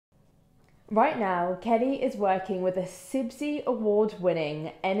Right now, Kelly is working with a CIBSE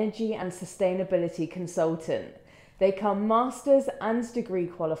award-winning energy and sustainability consultant. They come master's and degree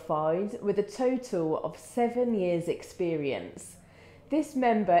qualified with a total of 7 years experience. This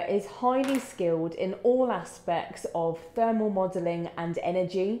member is highly skilled in all aspects of thermal modelling and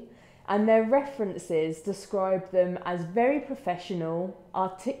energy, and their references describe them as very professional,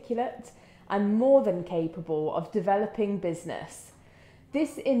 articulate, and more than capable of developing business.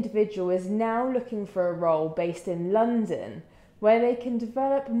 This individual is now looking for a role based in London where they can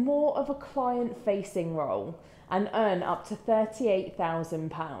develop more of a client-facing role and earn up to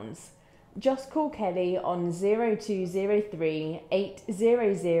 £38,000. Just call Kelly on 0203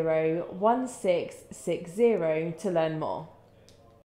 800 1660 to learn more.